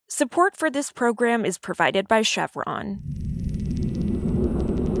Support for this program is provided by Chevron.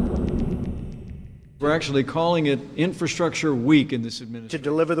 We're actually calling it Infrastructure Week in this administration. To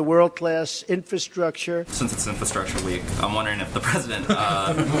deliver the world-class infrastructure. Since it's Infrastructure Week, I'm wondering if the president...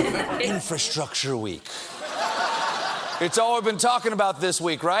 Infrastructure Week. It's all we've been talking about this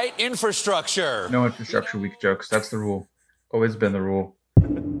week, right? Infrastructure. No Infrastructure Week jokes. That's the rule. Always been the rule.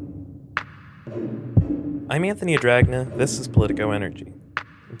 I'm Anthony Adragna. This is Politico Energy.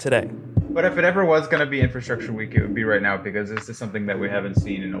 And today. But if it ever was going to be Infrastructure Week, it would be right now, because this is something that we haven't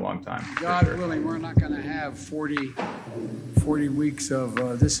seen in a long time. God willing, we're not going to have 40 weeks of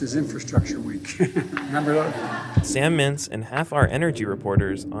this is Infrastructure Week. Remember that? Sam Mintz and half our energy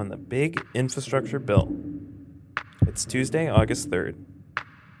reporters on the big infrastructure bill. It's Tuesday, August 3rd.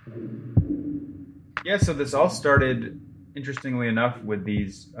 Yeah, so this all started, interestingly enough, with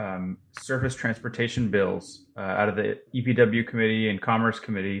these surface transportation bills out of the EPW committee and Commerce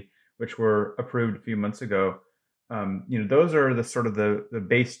committee, which were approved a few months ago. Those are the sort of the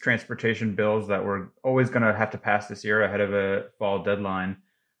base transportation bills that we're always going to have to pass this year ahead of a fall deadline.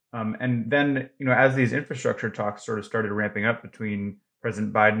 And then, as these infrastructure talks sort of started ramping up between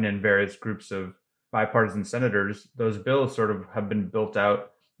President Biden and various groups of bipartisan senators, those bills sort of have been built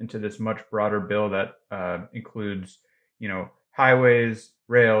out into this much broader bill that includes, highways,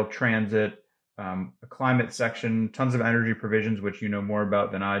 rail, transit, a climate section, tons of energy provisions, which you know more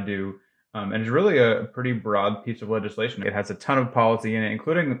about than I do. And it's really a pretty broad piece of legislation. It has a ton of policy in it,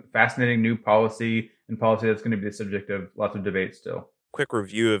 including fascinating new policy and policy that's going to be the subject of lots of debate still. Quick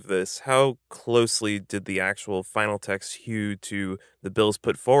review of this. How closely did the actual final text hew to the bills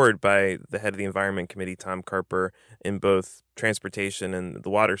put forward by the head of the Environment Committee, Tom Carper, in both transportation and the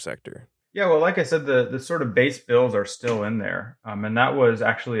water sector? Yeah, well, like I said, the sort of base bills are still in there. And that was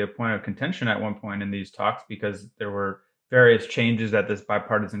actually a point of contention at one point in these talks, because there were various changes that this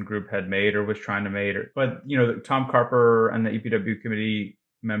bipartisan group had made or was trying to make. But, Tom Carper and the EPW committee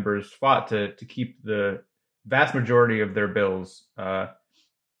members fought to keep the vast majority of their bills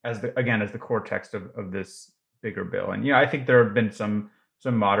as the core text of this bigger bill. And, I think there have been some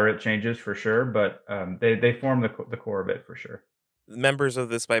moderate changes for sure, but they form the core of it for sure. Members of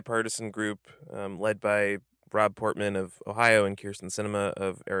this bipartisan group, led by Rob Portman of Ohio and Kyrsten Sinema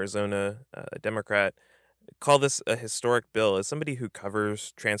of Arizona, a Democrat, call this a historic bill. As somebody who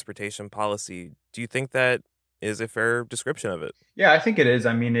covers transportation policy, do you think that is a fair description of it? Yeah, I think it is.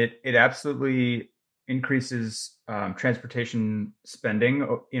 I mean, it absolutely increases transportation spending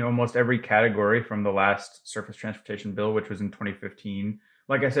in almost every category from the last surface transportation bill, which was in 2015.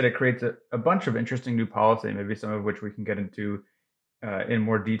 Like I said, it creates a bunch of interesting new policy, maybe some of which we can get into in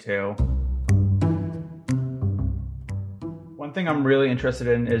more detail. One thing I'm really interested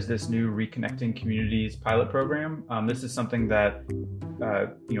in is this new Reconnecting Communities pilot program. This is something that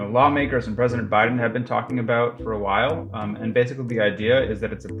lawmakers and President Biden have been talking about for a while. And basically the idea is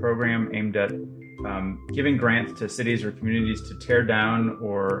that it's a program aimed at giving grants to cities or communities to tear down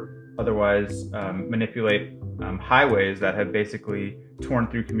or otherwise manipulate highways that have basically torn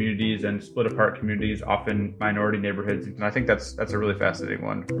through communities and split apart communities, often minority neighborhoods. And I think that's a really fascinating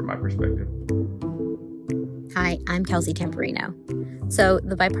one from my perspective. Hi, I'm Kelsey Tamburino. So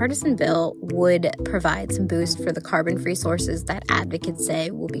the bipartisan bill would provide some boost for the carbon-free sources that advocates say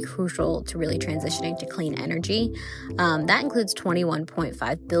will be crucial to really transitioning to clean energy. That includes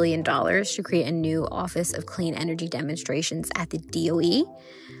 $21.5 billion to create a new Office of Clean Energy Demonstrations at the DOE.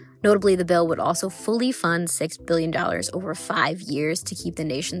 Notably, the bill would also fully fund $6 billion over 5 years to keep the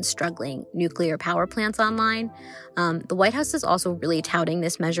nation's struggling nuclear power plants online. The White House is also really touting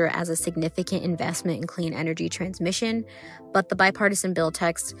this measure as a significant investment in clean energy transmission, but the bipartisan bill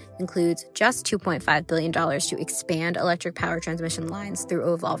text includes just $2.5 billion to expand electric power transmission lines through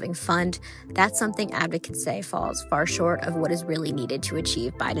a revolving fund. That's something advocates say falls far short of what is really needed to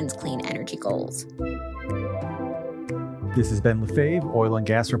achieve Biden's clean energy goals. This is Ben Lefebvre, oil and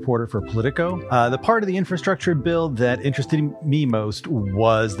gas reporter for Politico. The part of the infrastructure bill that interested me most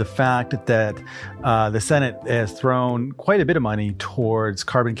was the fact that the Senate has thrown quite a bit of money towards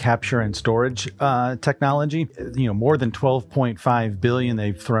carbon capture and storage technology. More than $12.5 billion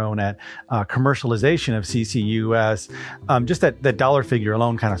they've thrown at commercialization of CCUS. Just that dollar figure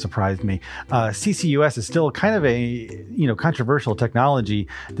alone kind of surprised me. CCUS is still kind of a controversial technology.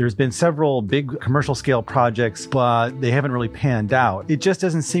 There's been several big commercial scale projects, but they haven't really panned out. It just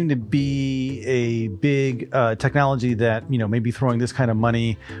doesn't seem to be a big technology that, maybe throwing this kind of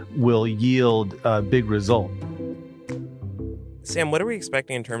money will yield a big result. Sam, what are we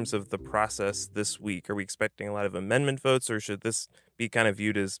expecting in terms of the process this week? Are we expecting a lot of amendment votes, or should this be kind of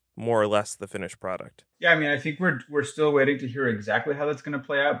viewed as more or less the finished product? Yeah, I mean, I think we're still waiting to hear exactly how that's going to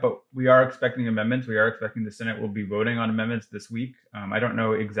play out, but we are expecting amendments. We are expecting the Senate will be voting on amendments this week. I don't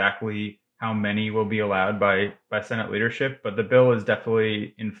know exactly how many will be allowed by Senate leadership, but the bill is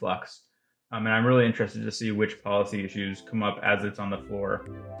definitely in flux. And I'm really interested to see which policy issues come up as it's on the floor.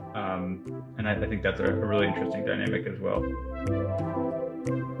 And I think that's a really interesting dynamic as well.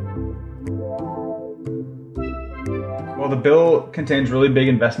 Well, the bill contains really big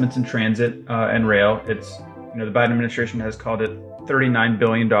investments in transit and rail. It's, the Biden administration has called it $39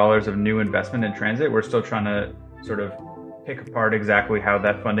 billion of new investment in transit. We're still trying to sort of pick apart exactly how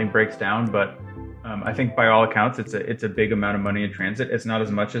that funding breaks down, but I think by all accounts, it's a big amount of money in transit. It's not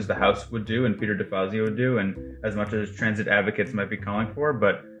as much as the House would do and Peter DeFazio would do, and as much as transit advocates might be calling for,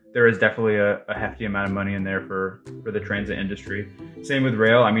 but there is definitely a hefty amount of money in there for the transit industry. Same with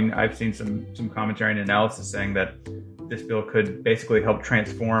rail. I mean, I've seen some commentary and analysis saying that this bill could basically help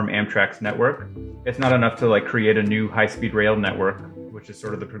transform Amtrak's network. It's not enough to create a new high-speed rail network, which is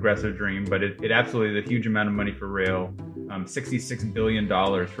sort of the progressive dream, but it absolutely is a huge amount of money for rail, $66 billion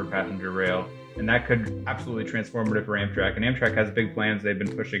for passenger rail. And that could absolutely transformative for Amtrak. And Amtrak has big plans they've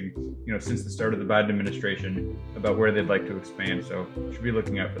been pushing, since the start of the Biden administration about where they'd like to expand. So should be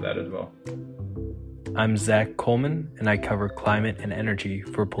looking out for that as well. I'm Zach Coleman, and I cover climate and energy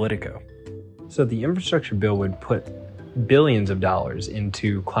for Politico. So the infrastructure bill would put billions of dollars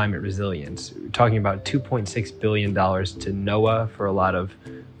into climate resilience. We're talking about $2.6 billion to NOAA for a lot of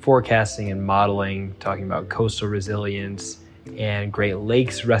forecasting and modeling, talking about coastal resilience and Great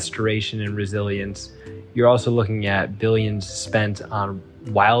Lakes restoration and resilience. You're also looking at billions spent on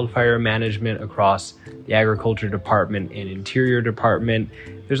wildfire management across the Agriculture Department and Interior Department.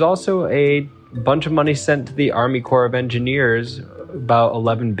 There's also a bunch of money sent to the Army Corps of Engineers, about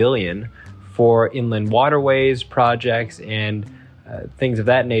 $11 billion, for inland waterways projects and things of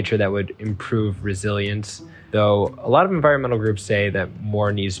that nature that would improve resilience. Though a lot of environmental groups say that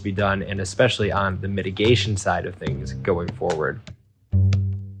more needs to be done, and especially on the mitigation side of things going forward.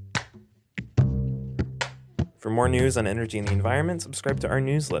 For more news on energy and the environment, subscribe to our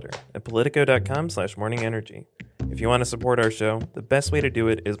newsletter at politico.com/morningenergy. If you want to support our show, the best way to do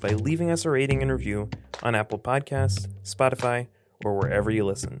it is by leaving us a rating and review on Apple Podcasts, Spotify, or wherever you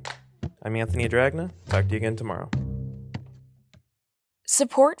listen. I'm Anthony Adragna. Talk to you again tomorrow.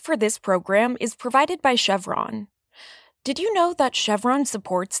 Support for this program is provided by Chevron. Did you know that Chevron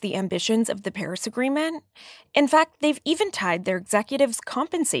supports the ambitions of the Paris Agreement? In fact, they've even tied their executives'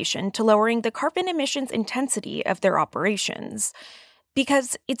 compensation to lowering the carbon emissions intensity of their operations.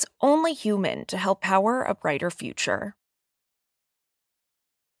 Because it's only human to help power a brighter future.